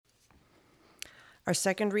Our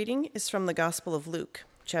second reading is from the Gospel of Luke,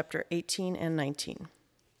 chapter 18 and 19.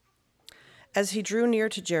 As he drew near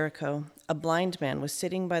to Jericho, a blind man was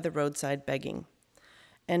sitting by the roadside begging.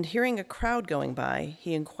 And hearing a crowd going by,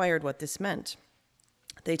 he inquired what this meant.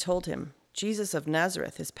 They told him, "Jesus of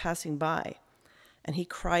Nazareth is passing by." And he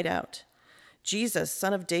cried out, "Jesus,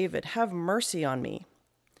 Son of David, have mercy on me."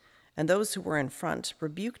 And those who were in front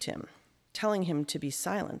rebuked him, telling him to be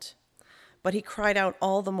silent. But he cried out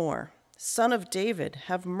all the more, "Son of David,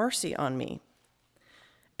 have mercy on me."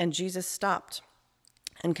 And Jesus stopped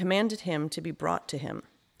and commanded him to be brought to him.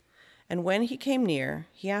 And when he came near,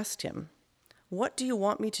 he asked him, "What do you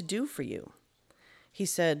want me to do for you?" He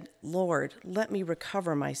said, "Lord, let me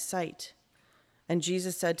recover my sight." And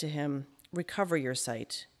Jesus said to him, "Recover your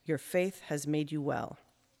sight. Your faith has made you well."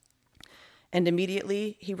 And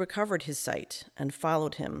immediately he recovered his sight and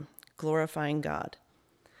followed him, glorifying God.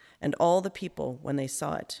 And all the people, when they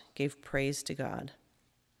saw it, gave praise to God.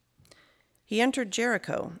 He entered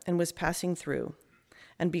Jericho and was passing through.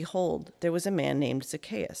 And behold, there was a man named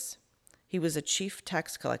Zacchaeus. He was a chief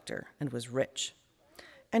tax collector and was rich.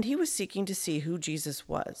 And he was seeking to see who Jesus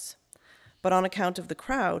was. But on account of the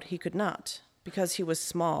crowd, he could not, because he was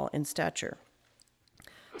small in stature.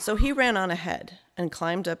 So he ran on ahead and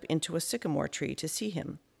climbed up into a sycamore tree to see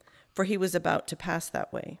him, for he was about to pass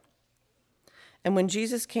that way. And when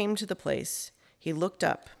Jesus came to the place, he looked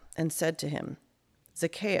up and said to him,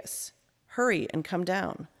 "Zacchaeus, hurry and come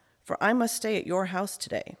down, for I must stay at your house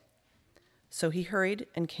today." So he hurried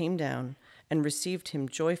and came down and received him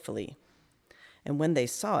joyfully. And when they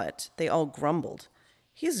saw it, they all grumbled,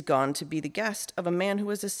 "He is gone to be the guest of a man who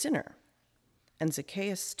is a sinner." And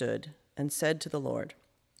Zacchaeus stood and said to the Lord,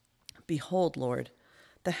 "Behold, Lord,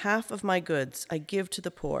 the half of my goods I give to the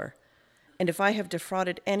poor, and if I have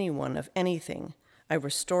defrauded anyone of anything, I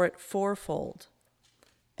restore it fourfold."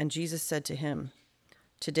 And Jesus said to him,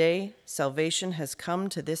 "Today salvation has come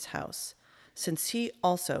to this house, since he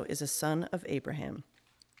also is a son of Abraham.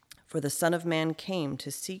 For the Son of Man came to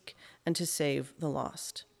seek and to save the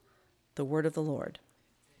lost." The word of the Lord.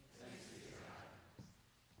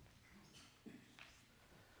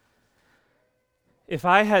 If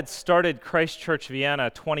I had started Christ Church Vienna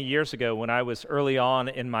 20 years ago when I was early on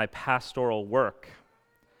in my pastoral work,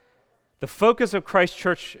 the focus of Christ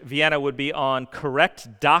Church Vienna would be on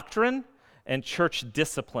correct doctrine and church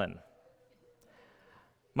discipline.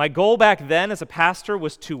 My goal back then as a pastor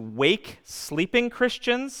was to wake sleeping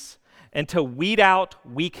Christians and to weed out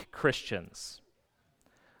weak Christians.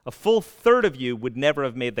 A full third of you would never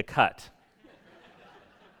have made the cut.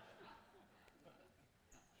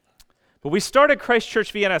 But we started Christ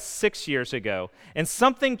Church Vienna 6 years ago, and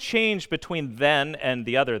something changed between then and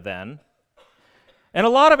the other then. And a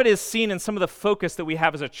lot of it is seen in some of the focus that we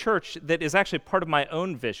have as a church that is actually part of my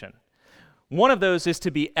own vision. One of those is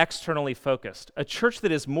to be externally focused, a church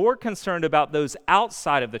that is more concerned about those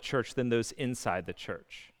outside of the church than those inside the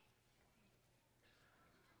church.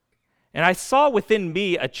 And I saw within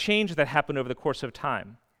me a change that happened over the course of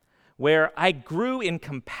time, where I grew in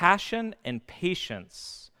compassion and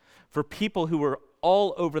patience for people who were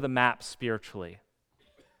all over the map spiritually.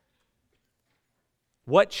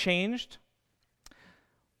 What changed?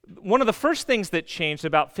 One of the first things that changed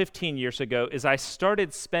about 15 years ago is I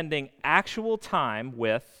started spending actual time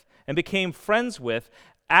with and became friends with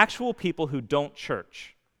actual people who don't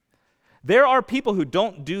church. There are people who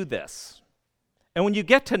don't do this. And when you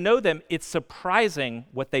get to know them, it's surprising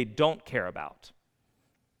what they don't care about.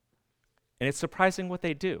 And it's surprising what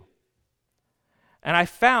they do. And I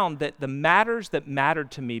found that the matters that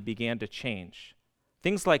mattered to me began to change.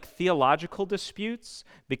 Things like theological disputes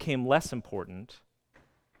became less important,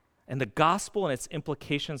 and the gospel and its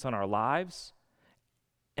implications on our lives,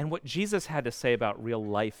 and what Jesus had to say about real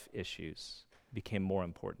life issues became more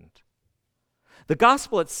important. The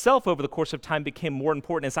gospel itself over the course of time became more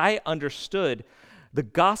important as I understood the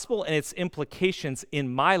gospel and its implications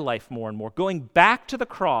in my life more and more, going back to the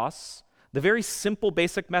cross, the very simple,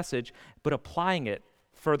 basic message, but applying it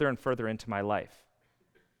further and further into my life.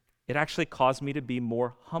 It actually caused me to be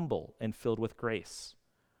more humble and filled with grace,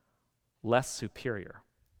 less superior.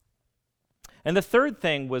 And the third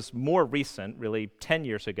thing was more recent, really 10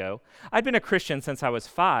 years ago. I'd been a Christian since I was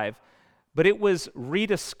 5, but it was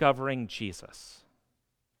rediscovering Jesus.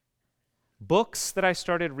 Books that I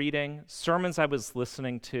started reading, sermons I was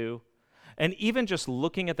listening to, and even just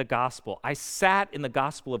looking at the gospel. I sat in the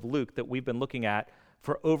Gospel of Luke that we've been looking at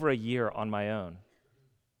for over a year on my own.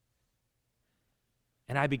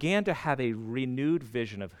 And I began to have a renewed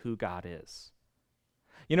vision of who God is.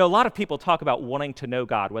 You know, a lot of people talk about wanting to know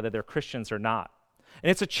God, whether they're Christians or not. And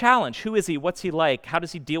it's a challenge. Who is he? What's he like? How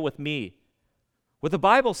does he deal with me? What the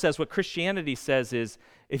Bible says, what Christianity says is,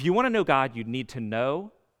 if you want to know God, you need to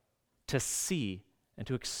know, to see, and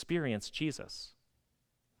to experience Jesus.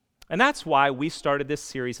 And that's why we started this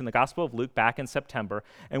series in the Gospel of Luke back in September,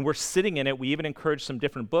 and we're sitting in it. We even encourage some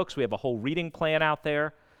different books. We have a whole reading plan out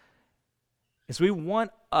there. Is we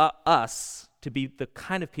want us to be the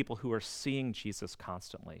kind of people who are seeing Jesus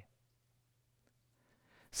constantly.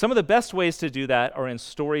 Some of the best ways to do that are in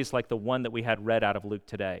stories like the one that we had read out of Luke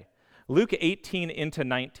today. Luke 18 into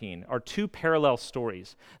 19 are two parallel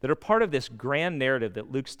stories that are part of this grand narrative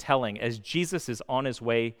that Luke's telling as Jesus is on his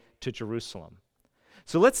way to Jerusalem.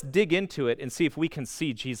 So let's dig into it and see if we can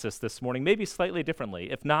see Jesus this morning, maybe slightly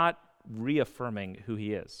differently, if not reaffirming who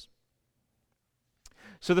he is.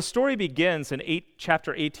 So the story begins in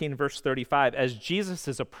chapter 18, verse 35, as Jesus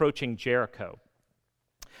is approaching Jericho.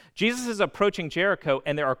 Jesus is approaching Jericho,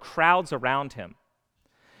 and there are crowds around him.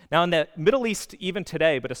 Now, in the Middle East, even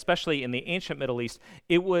today, but especially in the ancient Middle East,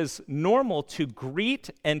 it was normal to greet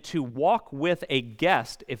and to walk with a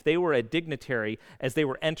guest if they were a dignitary as they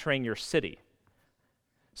were entering your city.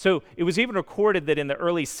 So it was even recorded that in the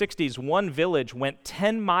early 60s, one village went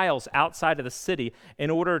 10 miles outside of the city in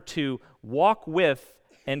order to walk with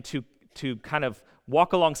and to kind of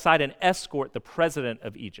walk alongside and escort the president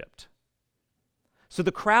of Egypt. So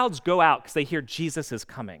the crowds go out because they hear Jesus is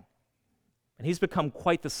coming. And he's become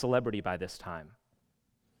quite the celebrity by this time.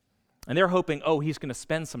 And they're hoping, he's going to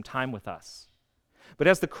spend some time with us. But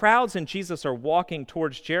as the crowds and Jesus are walking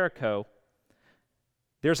towards Jericho,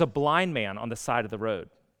 there's a blind man on the side of the road.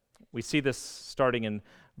 We see this starting in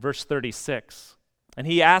verse 36. And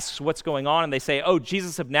he asks what's going on, and they say,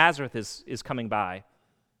 Jesus of Nazareth is coming by.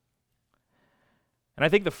 And I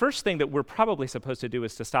think the first thing that we're probably supposed to do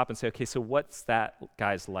is to stop and say, okay, so what's that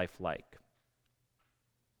guy's life like?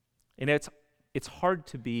 And it's hard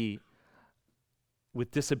to be with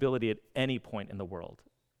disability at any point in the world,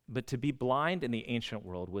 but to be blind in the ancient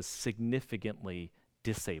world was significantly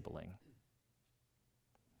disabling.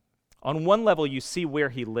 On one level, you see where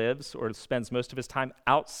he lives or spends most of his time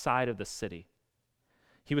outside of the city.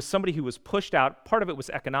 He was somebody who was pushed out. Part of it was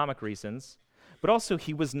economic reasons, but also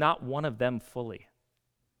he was not one of them fully.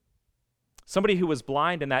 Somebody who was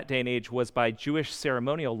blind in that day and age was, by Jewish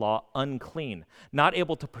ceremonial law, unclean, not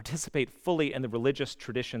able to participate fully in the religious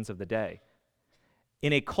traditions of the day,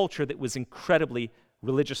 in a culture that was incredibly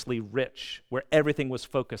religiously rich, where everything was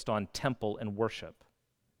focused on temple and worship.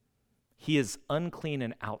 He is unclean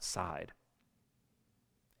and outside.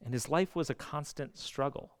 And his life was a constant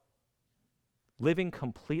struggle, living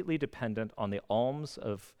completely dependent on the alms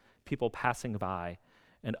of people passing by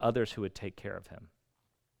and others who would take care of him.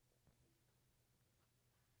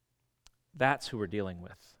 That's who we're dealing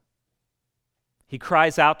with. He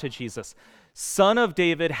cries out to Jesus, "Son of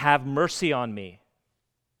David, have mercy on me."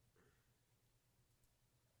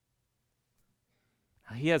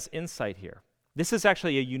 Now, he has insight here. This is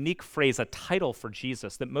actually a unique phrase, a title for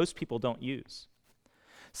Jesus that most people don't use.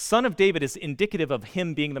 Son of David is indicative of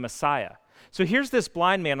him being the Messiah. So here's this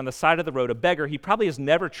blind man on the side of the road, a beggar. He probably has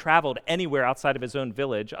never traveled anywhere outside of his own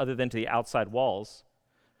village other than to the outside walls.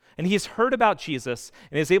 And he's heard about Jesus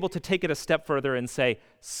and is able to take it a step further and say,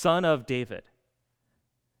 Son of David.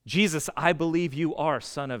 Jesus, I believe you are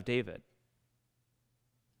Son of David.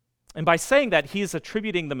 And by saying that, he is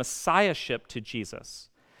attributing the messiahship to Jesus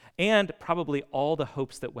and probably all the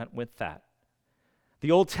hopes that went with that.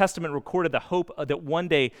 The Old Testament recorded the hope that one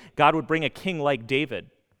day God would bring a king like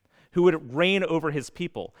David who would reign over his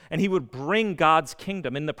people, and he would bring God's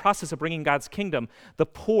kingdom. In the process of bringing God's kingdom, the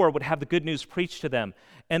poor would have the good news preached to them,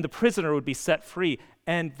 and the prisoner would be set free,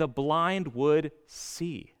 and the blind would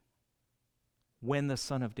see when the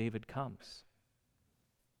Son of David comes.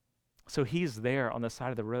 So he's there on the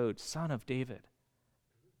side of the road, Son of David.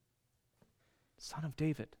 Son of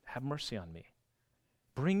David, have mercy on me.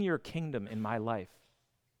 Bring your kingdom in my life.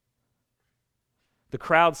 The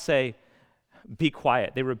crowd say, be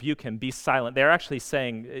quiet. They rebuke him, be silent. They're actually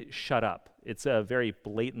saying, shut up. It's a very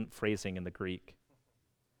blatant phrasing in the Greek.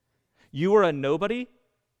 You are a nobody?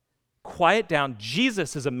 Quiet down.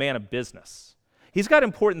 Jesus is a man of business. He's got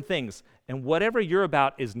important things, and whatever you're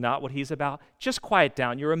about is not what he's about. Just quiet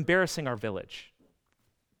down. You're embarrassing our village.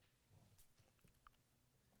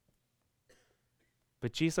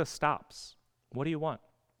 But Jesus stops. What do you want?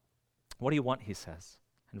 What do you want, he says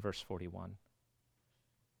in verse 41.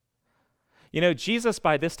 You know, Jesus,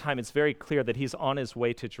 by this time, it's very clear that he's on his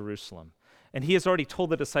way to Jerusalem. And he has already told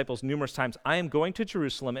the disciples numerous times, I am going to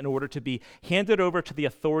Jerusalem in order to be handed over to the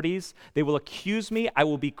authorities. They will accuse me. I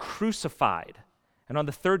will be crucified. And on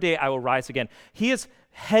the third day, I will rise again. He is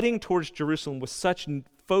heading towards Jerusalem with such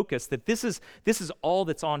focus that this is all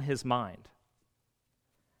that's on his mind.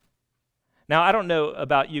 Now, I don't know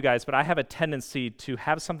about you guys, but I have a tendency to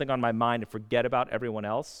have something on my mind and forget about everyone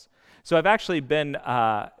else. So I've actually been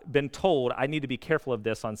told I need to be careful of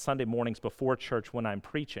this on Sunday mornings before church when I'm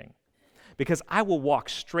preaching, because I will walk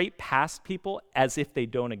straight past people as if they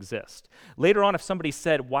don't exist. Later on, if somebody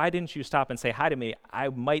said, "Why didn't you stop and say hi to me?" I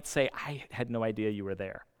might say, "I had no idea you were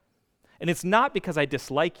there." And it's not because I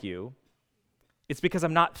dislike you. It's because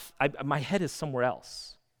my head is somewhere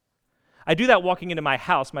else. I do that walking into my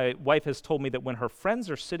house. My wife has told me that when her friends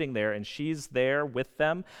are sitting there and she's there with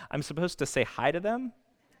them, I'm supposed to say hi to them.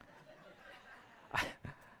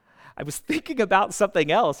 I was thinking about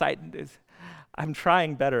something else. I'm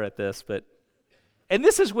trying better at this, and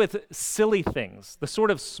this is with silly things, the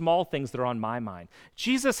sort of small things that are on my mind.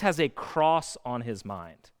 Jesus has a cross on his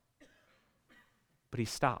mind, but he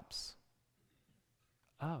stops.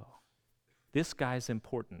 Oh, this guy's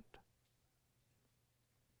important.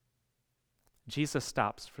 Jesus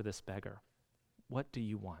stops for this beggar. What do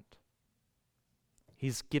you want?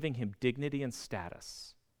 He's giving him dignity and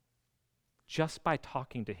status. Just by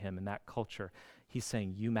talking to him in that culture, he's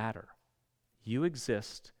saying, you matter. You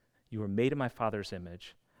exist. You are made in my Father's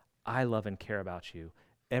image. I love and care about you.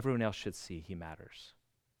 Everyone else should see he matters.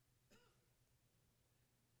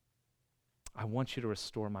 I want you to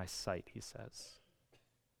restore my sight, he says.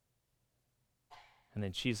 And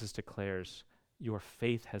then Jesus declares, your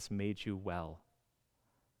faith has made you well.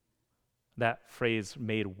 That phrase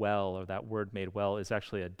made well, or that word made well, is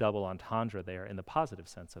actually a double entendre there in the positive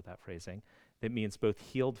sense of that phrasing. It means both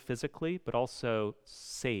healed physically, but also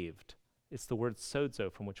saved. It's the word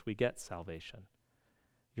sozo from which we get salvation.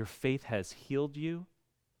 Your faith has healed you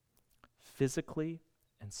physically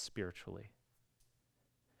and spiritually.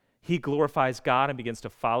 He glorifies God and begins to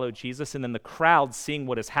follow Jesus, and then the crowd, seeing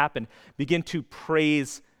what has happened, begin to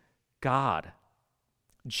praise God.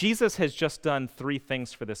 Jesus has just done three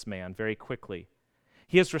things for this man very quickly.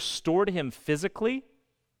 He has restored him physically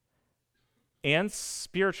and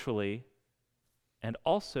spiritually and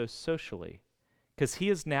also socially, because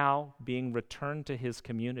he is now being returned to his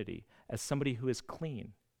community as somebody who is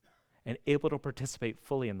clean and able to participate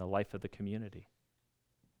fully in the life of the community.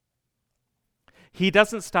 He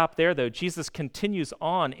doesn't stop there, though. Jesus continues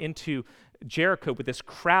on into Jericho with this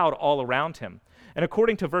crowd all around him. And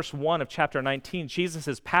according to verse 1 of chapter 19, Jesus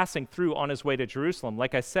is passing through on his way to Jerusalem.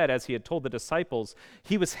 Like I said, as he had told the disciples,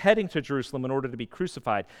 he was heading to Jerusalem in order to be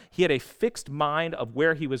crucified. He had a fixed mind of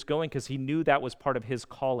where he was going because he knew that was part of his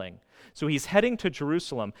calling. So he's heading to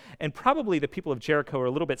Jerusalem, and probably the people of Jericho are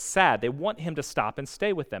a little bit sad. They want him to stop and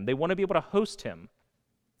stay with them. They want to be able to host him.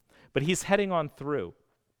 But he's heading on through.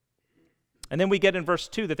 And then we get in verse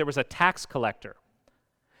 2 that there was a tax collector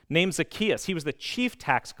named Zacchaeus. He was the chief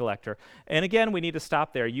tax collector. And again, we need to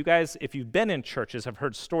stop there. You guys, if you've been in churches, have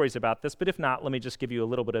heard stories about this, but if not, let me just give you a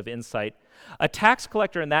little bit of insight. A tax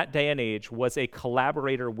collector in that day and age was a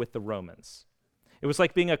collaborator with the Romans. It was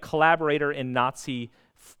like being a collaborator in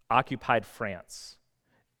Nazi-occupied France.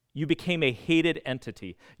 You became a hated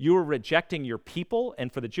entity. You were rejecting your people,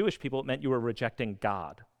 and for the Jewish people, it meant you were rejecting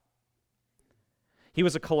God. He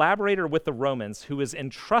was a collaborator with the Romans who was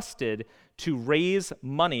entrusted to raise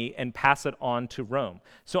money and pass it on to Rome.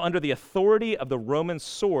 So under the authority of the Roman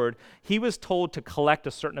sword, he was told to collect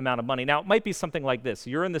a certain amount of money. Now, it might be something like this.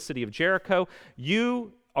 You're in the city of Jericho.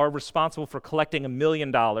 You are responsible for collecting $1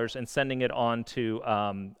 million and sending it onto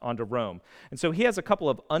Rome. And so he has a couple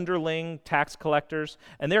of underling tax collectors,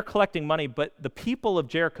 and they're collecting money, but the people of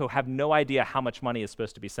Jericho have no idea how much money is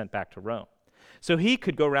supposed to be sent back to Rome. So he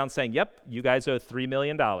could go around saying, yep, you guys owe $3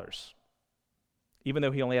 million, even though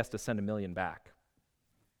he only has to send $1 million back.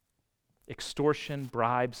 Extortion,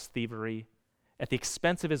 bribes, thievery, at the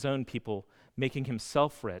expense of his own people, making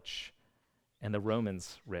himself rich and the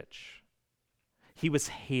Romans rich. He was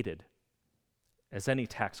hated, as any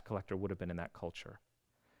tax collector would have been in that culture.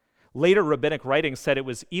 Later rabbinic writings said it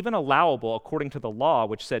was even allowable according to the law,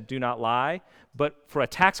 which said do not lie, but for a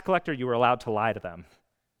tax collector, you were allowed to lie to them.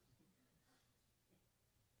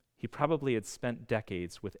 He probably had spent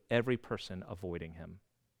decades with every person avoiding him,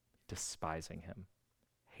 despising him,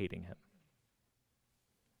 hating him.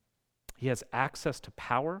 He has access to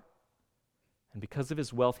power, and because of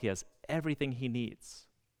his wealth, he has everything he needs.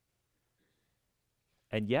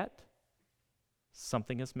 And yet,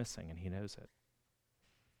 something is missing, and he knows it.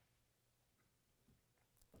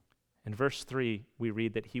 In verse 3, we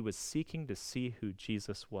read that he was seeking to see who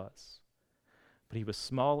Jesus was, but he was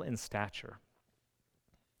small in stature.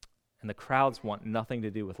 And the crowds want nothing to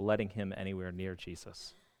do with letting him anywhere near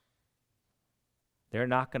Jesus. They're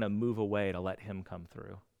not going to move away to let him come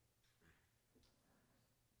through.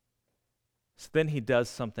 So then he does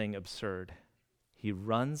something absurd. He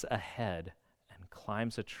runs ahead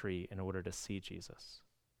climbs a tree in order to see Jesus.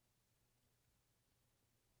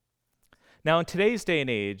 Now, in today's day and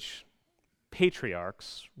age,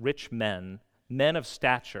 patriarchs, rich men, men of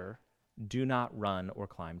stature, do not run or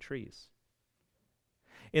climb trees.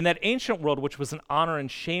 In that ancient world, which was an honor and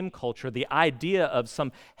shame culture, the idea of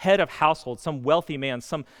some head of household, some wealthy man,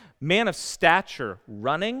 some man of stature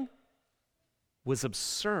running was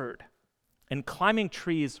absurd, and climbing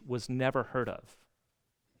trees was never heard of.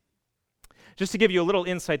 Just to give you a little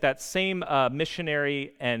insight, that same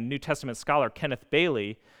missionary and New Testament scholar, Kenneth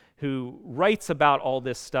Bailey, who writes about all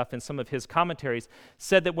this stuff in some of his commentaries,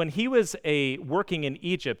 said that when he was working in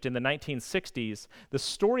Egypt in the 1960s, the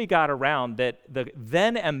story got around that the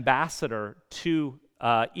then ambassador to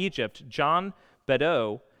Egypt, John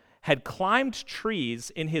Bedeau, had climbed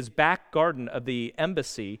trees in his back garden of the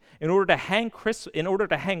embassy in order to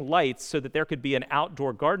hang lights so that there could be an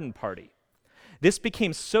outdoor garden party. This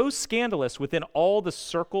became so scandalous within all the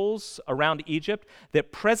circles around Egypt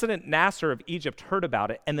that President Nasser of Egypt heard about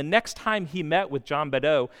it, and the next time he met with John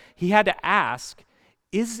Bedeau, he had to ask,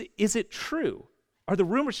 is it true? Are the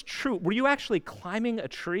rumors true? Were you actually climbing a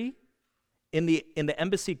tree in the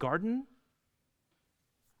embassy garden?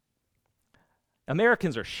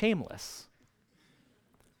 Americans are shameless.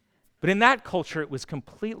 But in that culture, it was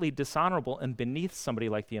completely dishonorable and beneath somebody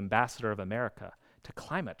like the ambassador of America to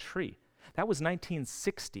climb a tree. That was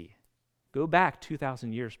 1960. Go back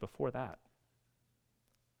 2,000 years before that.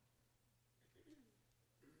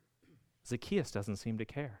 Zacchaeus doesn't seem to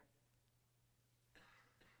care.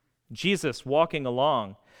 Jesus, walking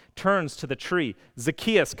along, turns to the tree.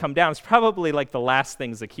 Zacchaeus, come down. It's probably like the last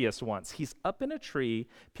thing Zacchaeus wants. He's up in a tree.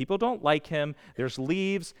 People don't like him. There's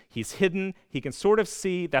leaves. He's hidden. He can sort of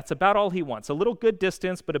see. That's about all he wants. A little good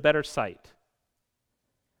distance, but a better sight.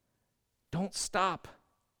 Don't stop.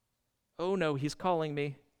 Oh no, he's calling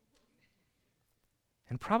me.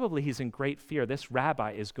 And probably he's in great fear. This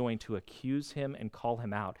rabbi is going to accuse him and call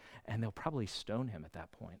him out, and they'll probably stone him at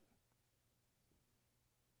that point.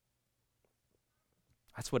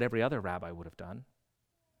 That's what every other rabbi would have done,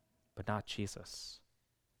 but not Jesus.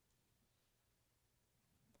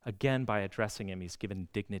 Again, by addressing him, he's given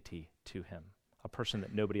dignity to him, a person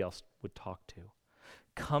that nobody else would talk to.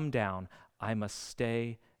 Come down, I must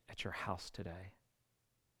stay at your house today.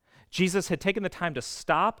 Jesus had taken the time to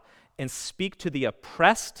stop and speak to the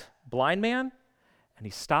oppressed blind man, and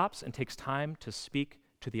he stops and takes time to speak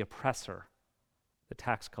to the oppressor, the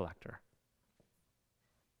tax collector.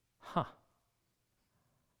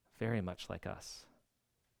 Very much like us.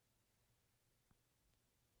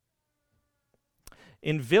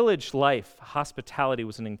 In village life, hospitality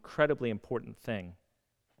was an incredibly important thing.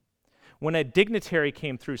 When a dignitary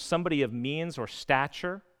came through, somebody of means or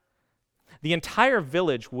stature, the entire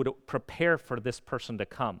village would prepare for this person to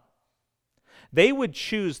come. They would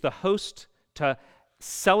choose the host to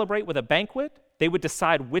celebrate with a banquet. They would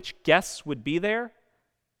decide which guests would be there.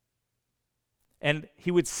 And he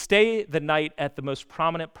would stay the night at the most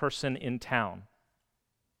prominent person in town.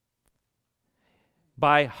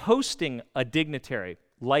 By hosting a dignitary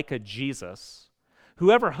like a Jesus,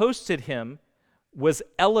 whoever hosted him was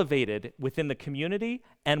elevated within the community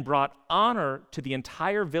and brought honor to the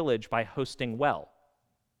entire village by hosting well.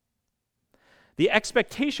 The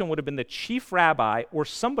expectation would have been the chief rabbi or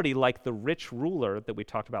somebody like the rich ruler that we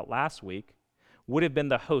talked about last week would have been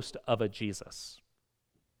the host of a Jesus.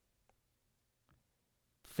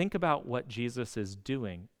 Think about what Jesus is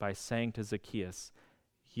doing by saying to Zacchaeus,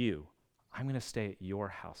 I'm going to stay at your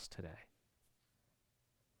house today.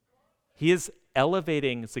 He is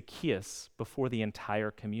elevating Zacchaeus before the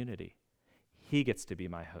entire community. He gets to be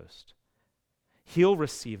my host. He'll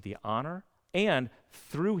receive the honor, and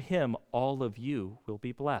through him, all of you will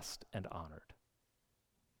be blessed and honored.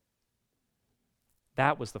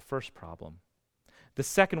 That was the first problem. The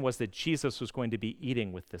second was that Jesus was going to be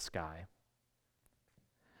eating with this guy.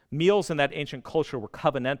 Meals in that ancient culture were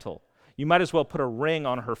covenantal. You might as well put a ring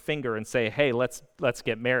on her finger and say, hey, let's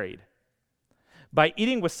get married. By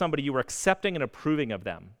eating with somebody, you were accepting and approving of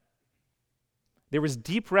them. There was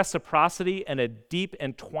deep reciprocity and a deep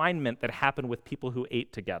entwinement that happened with people who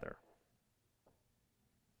ate together.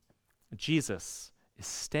 Jesus is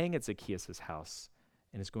staying at Zacchaeus' house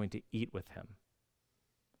and is going to eat with him.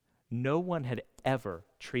 No one had ever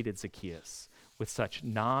treated Zacchaeus with such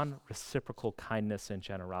non-reciprocal kindness and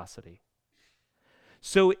generosity.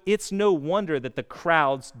 So it's no wonder that the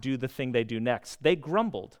crowds do the thing they do next. They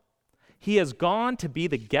grumbled. He has gone to be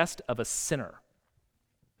the guest of a sinner.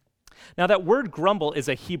 Now, that word grumble is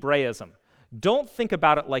a Hebraism. Don't think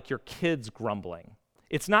about it like your kids grumbling.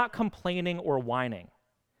 It's not complaining or whining.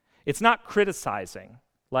 It's not criticizing.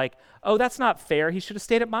 Like, oh, that's not fair. He should have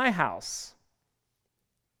stayed at my house.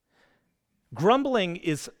 Grumbling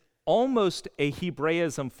is almost a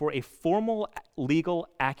Hebraism for a formal legal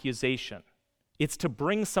accusation. It's to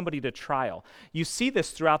bring somebody to trial. You see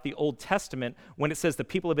this throughout the Old Testament when it says the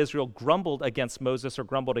people of Israel grumbled against Moses or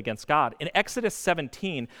grumbled against God. In Exodus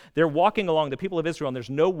 17, they're walking along, the people of Israel, and there's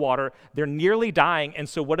no water. They're nearly dying, and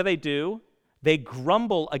so what do? They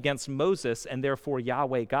grumble against Moses and therefore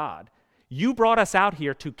Yahweh God. You brought us out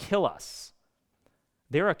here to kill us.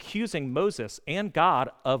 They're accusing Moses and God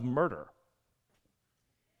of murder.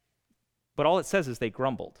 But all it says is they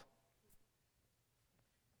grumbled.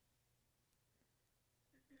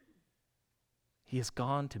 He has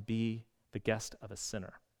gone to be the guest of a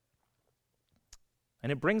sinner.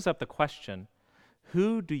 And it brings up the question,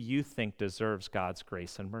 who do you think deserves God's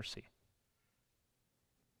grace and mercy?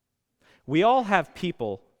 We all have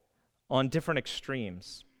people on different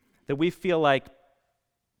extremes that we feel like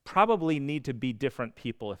probably need to be different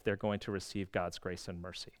people if they're going to receive God's grace and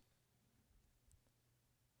mercy.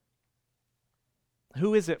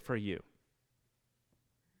 Who is it for you?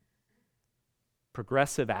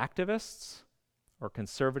 Progressive activists or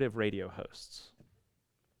conservative radio hosts?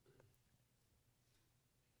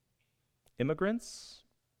 Immigrants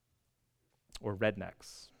or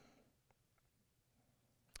rednecks?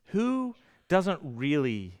 Who doesn't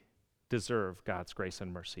really deserve God's grace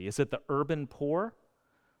and mercy? Is it the urban poor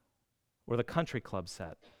or the country club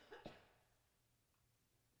set?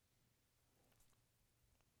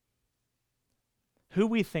 Who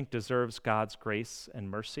we think deserves God's grace and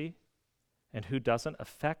mercy and who doesn't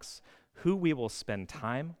affects who we will spend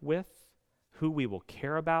time with, who we will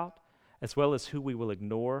care about, as well as who we will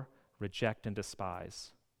ignore, reject, and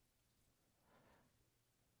despise.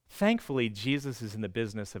 Thankfully, Jesus is in the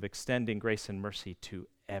business of extending grace and mercy to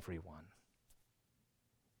everyone.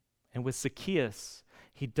 And with Zacchaeus,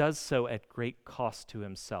 he does so at great cost to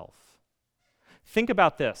himself. Think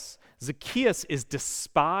about this. Zacchaeus is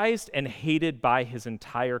despised and hated by his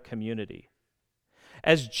entire community.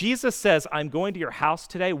 As Jesus says, I'm going to your house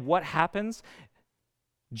today, what happens?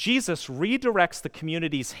 Jesus redirects the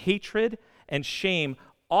community's hatred and shame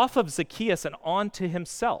off of Zacchaeus and onto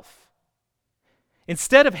himself.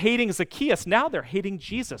 Instead of hating Zacchaeus, now they're hating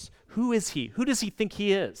Jesus. Who is he? Who does he think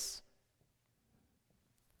he is?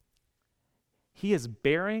 He is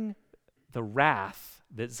bearing the wrath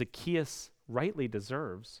that Zacchaeus rightly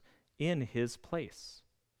deserves in his place.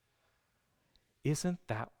 Isn't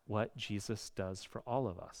that what Jesus does for all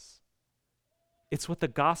of us? It's what the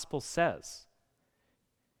gospel says.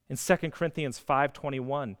 In 2 Corinthians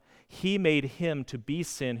 5:21, he made him to be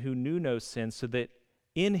sin who knew no sin, so that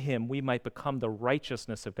in him we might become the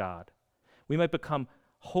righteousness of God. We might become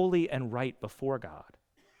holy and right before God.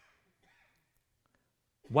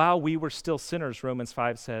 While we were still sinners, Romans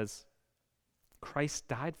 5 says, Christ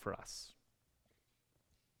died for us.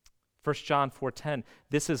 1 John 4:10,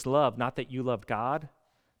 this is love, not that you loved God,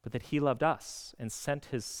 but that he loved us and sent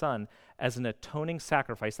his son as an atoning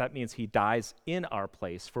sacrifice. That means he dies in our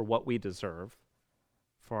place for what we deserve,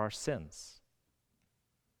 for our sins.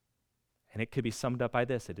 And it could be summed up by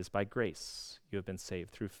this: it is by grace you have been saved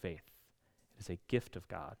through faith. It is a gift of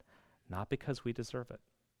God, not because we deserve it.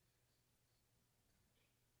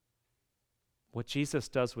 What Jesus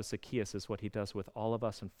does with Zacchaeus is what he does with all of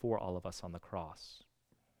us and for all of us on the cross.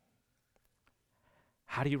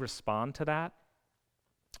 How do you respond to that?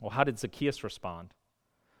 Well, how did Zacchaeus respond?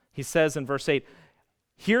 He says in verse 8,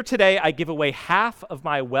 here today I give away half of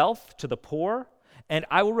my wealth to the poor, and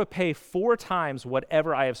I will repay 4 times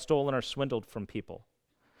whatever I have stolen or swindled from people.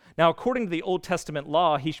 Now, according to the Old Testament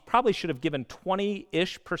law, he probably should have given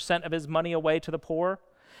 20-ish% of his money away to the poor.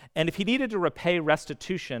 And if he needed to repay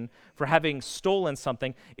restitution for having stolen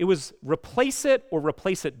something, it was replace it or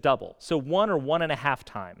replace it double. So 1 or 1.5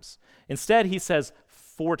 times. Instead, he says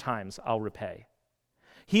 4 times I'll repay.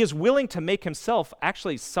 He is willing to make himself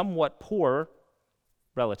actually somewhat poor,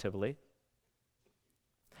 relatively.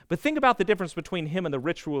 But think about the difference between him and the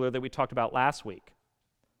rich ruler that we talked about last week.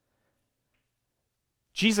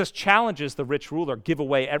 Jesus challenges the rich ruler, give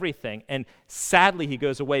away everything, and sadly he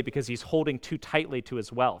goes away because he's holding too tightly to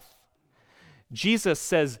his wealth. Jesus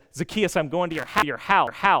says, Zacchaeus, I'm going to your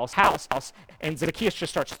house, and Zacchaeus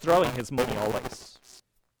just starts throwing his money always.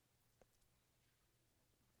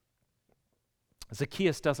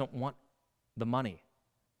 Zacchaeus doesn't want the money.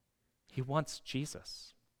 He wants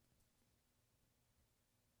Jesus.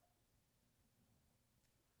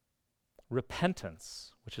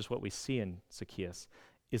 Repentance, which is what we see in Zacchaeus,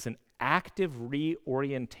 is an active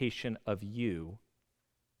reorientation of you,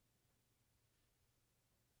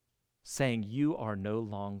 saying you are no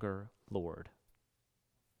longer Lord.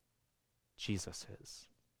 Jesus is.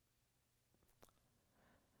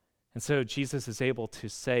 And so Jesus is able to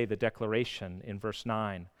say the declaration in verse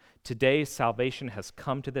 9, "Today salvation has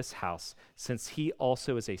come to this house, since he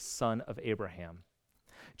also is a son of Abraham."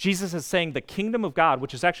 Jesus is saying the kingdom of God,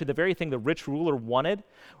 which is actually the very thing the rich ruler wanted.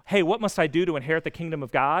 Hey, what must I do to inherit the kingdom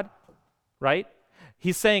of God? Right?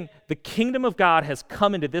 He's saying the kingdom of God has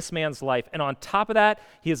come into this man's life, and on top of that,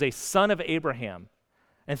 he is a son of Abraham.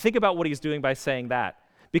 And think about what he's doing by saying that.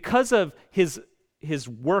 Because of his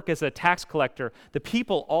work as a tax collector, the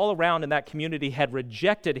people all around in that community had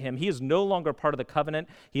rejected him. He is no longer part of the covenant.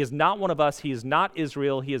 He is not one of us. He is not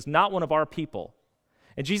Israel. He is not one of our people.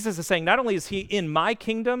 And Jesus is saying, not only is he in my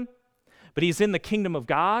kingdom, but he's in the kingdom of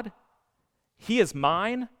God. He is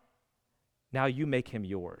mine. Now you make him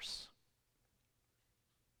yours.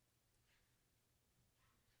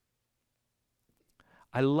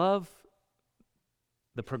 I love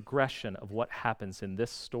the progression of what happens in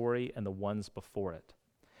this story and the ones before it.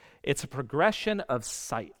 It's a progression of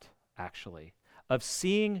sight, actually, of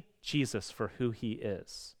seeing Jesus for who he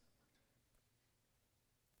is.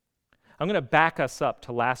 I'm going to back us up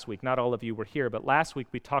to last week. Not all of you were here, but last week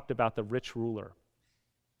we talked about the rich ruler.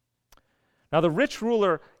 Now, the rich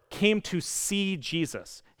ruler came to see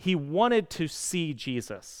Jesus. He wanted to see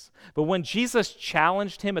Jesus. But when Jesus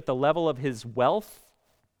challenged him at the level of his wealth,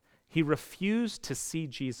 he refused to see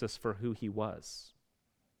Jesus for who he was.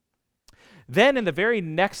 Then in the very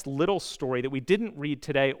next little story that we didn't read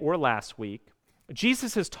today or last week,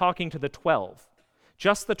 Jesus is talking to the 12,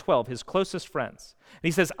 just the 12, his closest friends. And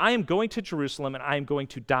he says, I am going to Jerusalem and I am going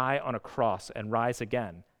to die on a cross and rise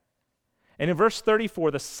again. And in verse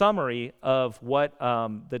 34, the summary of what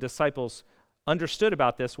the disciples understood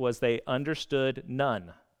about this was they understood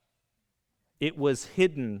none. It was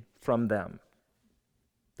hidden from them.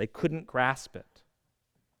 They couldn't grasp it.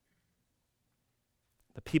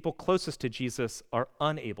 The people closest to Jesus are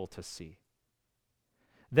unable to see.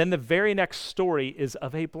 Then the very next story is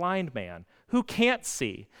of a blind man who can't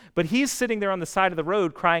see, but he's sitting there on the side of the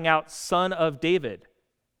road crying out, Son of David.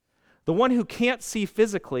 The one who can't see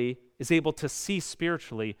physically is able to see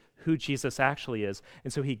spiritually who Jesus actually is,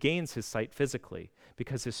 and so he gains his sight physically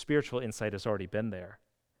because his spiritual insight has already been there.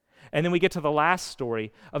 And then we get to the last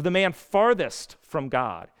story of the man farthest from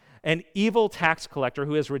God, an evil tax collector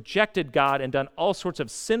who has rejected God and done all sorts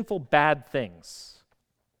of sinful, bad things.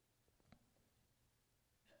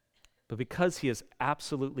 But because he is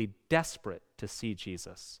absolutely desperate to see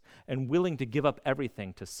Jesus and willing to give up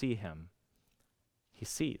everything to see him, he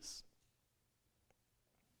sees.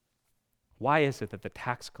 Why is it that the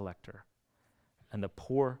tax collector and the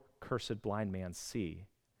poor, cursed blind man see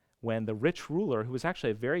when the rich ruler, who was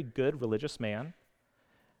actually a very good religious man,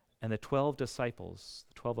 and the 12 disciples,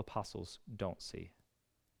 the 12 apostles, don't see?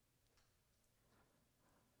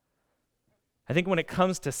 I think when it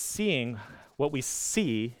comes to seeing what we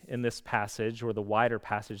see in this passage, or the wider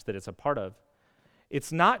passage that it's a part of,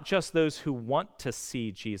 it's not just those who want to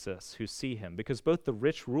see Jesus who see him, because both the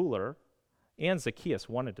rich ruler and Zacchaeus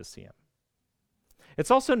wanted to see him.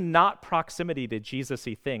 It's also not proximity to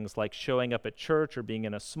Jesus-y things like showing up at church or being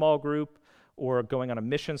in a small group or going on a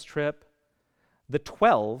missions trip. The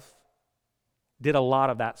 12 did a lot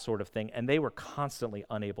of that sort of thing, and they were constantly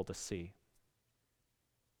unable to see.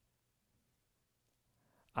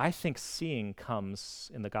 I think seeing comes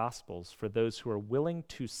in the Gospels for those who are willing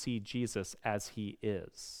to see Jesus as he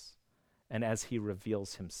is and as he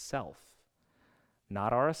reveals himself.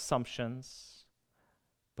 Not our assumptions,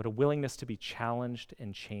 but a willingness to be challenged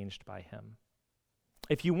and changed by him.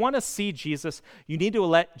 If you want to see Jesus, you need to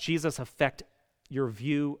let Jesus affect your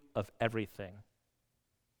view of everything.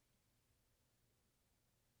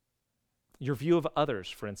 Your view of others,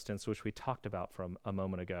 for instance, which we talked about from a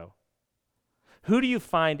moment ago. Who do you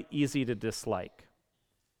find easy to dislike?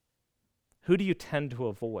 Who do you tend to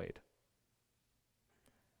avoid?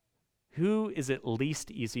 Who is it least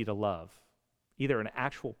easy to love? Either an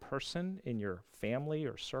actual person in your family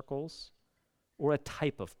or circles, or a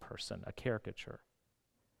type of person, a caricature.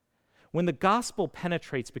 When the gospel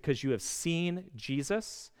penetrates because you have seen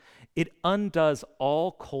Jesus, it undoes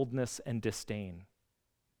all coldness and disdain.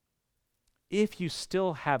 If you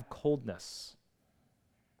still have coldness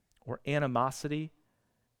or animosity,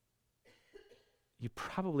 you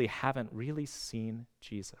probably haven't really seen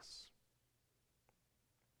Jesus.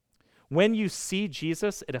 When you see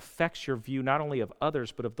Jesus, it affects your view not only of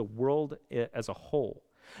others, but of the world as a whole.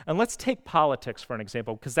 And let's take politics for an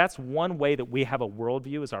example, because that's one way that we have a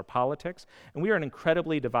worldview is our politics, and we are an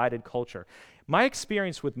incredibly divided culture. My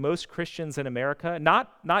experience with most Christians in America,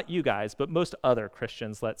 not you guys, but most other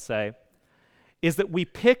Christians, let's say, is that we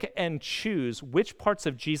pick and choose which parts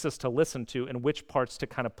of Jesus to listen to and which parts to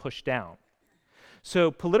kind of push down.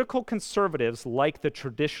 So political conservatives like the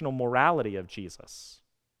traditional morality of Jesus.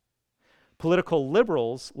 Political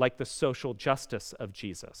liberals like the social justice of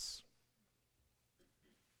Jesus.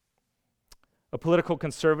 A political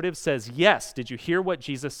conservative says, yes, did you hear what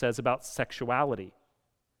Jesus says about sexuality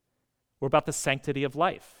or about the sanctity of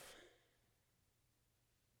life?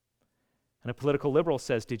 And a political liberal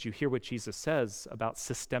says, did you hear what Jesus says about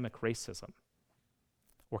systemic racism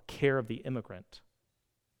or care of the immigrant?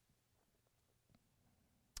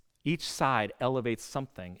 Each side elevates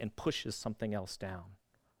something and pushes something else down,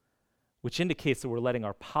 which indicates that we're letting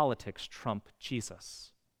our politics trump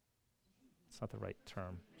Jesus. It's not the right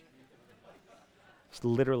term. It's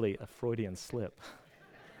literally a Freudian slip.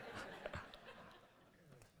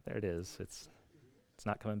 There it is. It's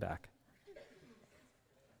not coming back.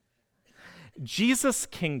 Jesus'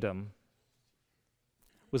 kingdom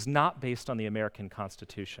was not based on the American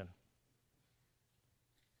Constitution.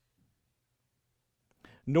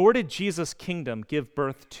 Nor did Jesus' kingdom give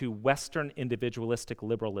birth to Western individualistic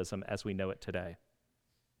liberalism as we know it today.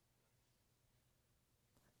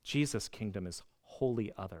 Jesus' kingdom is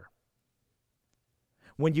wholly other.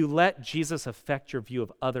 When you let Jesus affect your view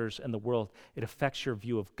of others and the world, it affects your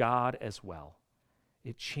view of God as well.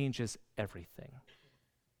 It changes everything.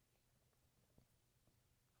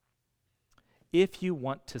 If you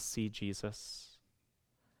want to see Jesus,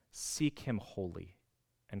 seek him wholly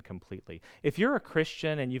and completely. If you're a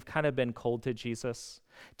Christian and you've kind of been cold to Jesus,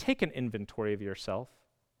 take an inventory of yourself.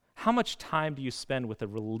 How much time do you spend with the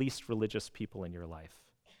least religious people in your life?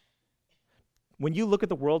 When you look at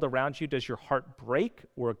the world around you, does your heart break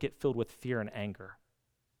or get filled with fear and anger?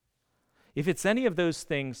 If it's any of those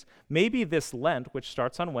things, maybe this Lent, which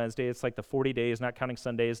starts on Wednesday, it's like the 40 days, not counting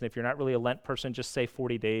Sundays, and if you're not really a Lent person, just say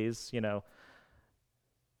 40 days,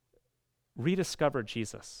 rediscover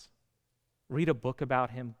Jesus. Read a book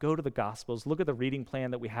about him, go to the Gospels, look at the reading plan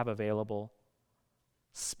that we have available.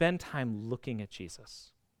 Spend time looking at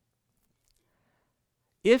Jesus.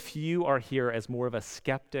 If you are here as more of a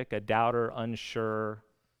skeptic, a doubter, unsure,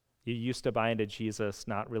 you used to buy into Jesus,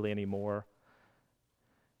 not really anymore,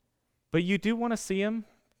 but you do want to see him,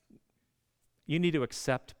 you need to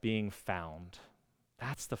accept being found.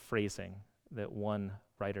 That's the phrasing that one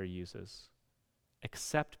writer uses.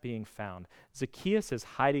 Accept being found. Zacchaeus is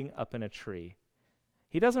hiding up in a tree.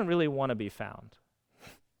 He doesn't really want to be found.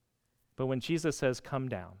 But when Jesus says, come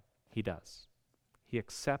down, he does. He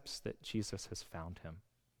accepts that Jesus has found him.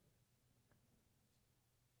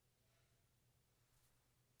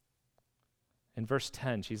 In verse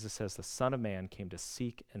 10, Jesus says, the Son of Man came to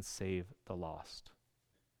seek and save the lost.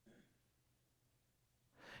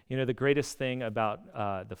 The greatest thing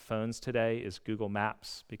about the phones today is Google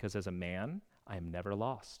Maps, because as a man, I am never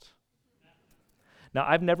lost. Now,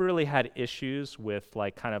 I've never really had issues with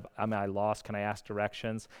am I lost? Can I ask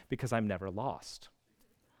directions? Because I'm never lost.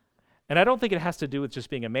 And I don't think it has to do with just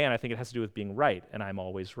being a man. I think it has to do with being right, and I'm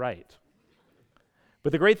always right.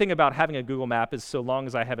 But the great thing about having a Google map is so long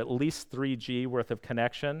as I have at least 3G worth of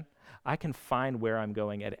connection, I can find where I'm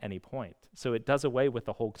going at any point. So it does away with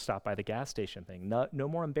the whole stop by the gas station thing. No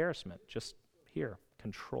more embarrassment, just here,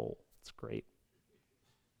 control. It's great.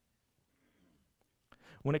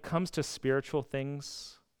 When it comes to spiritual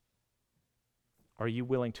things, are you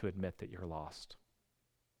willing to admit that you're lost?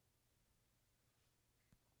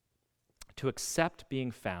 To accept being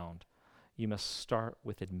found, you must start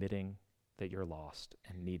with admitting that you're lost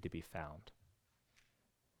and need to be found.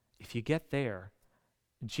 If you get there,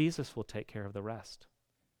 Jesus will take care of the rest.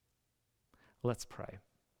 Let's pray.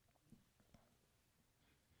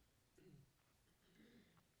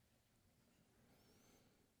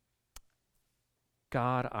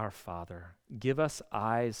 God our Father, give us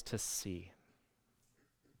eyes to see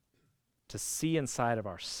inside of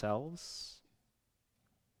ourselves,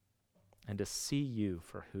 and to see you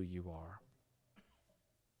for who you are.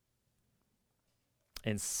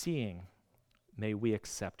 And seeing, may we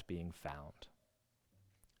accept being found.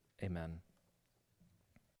 Amen.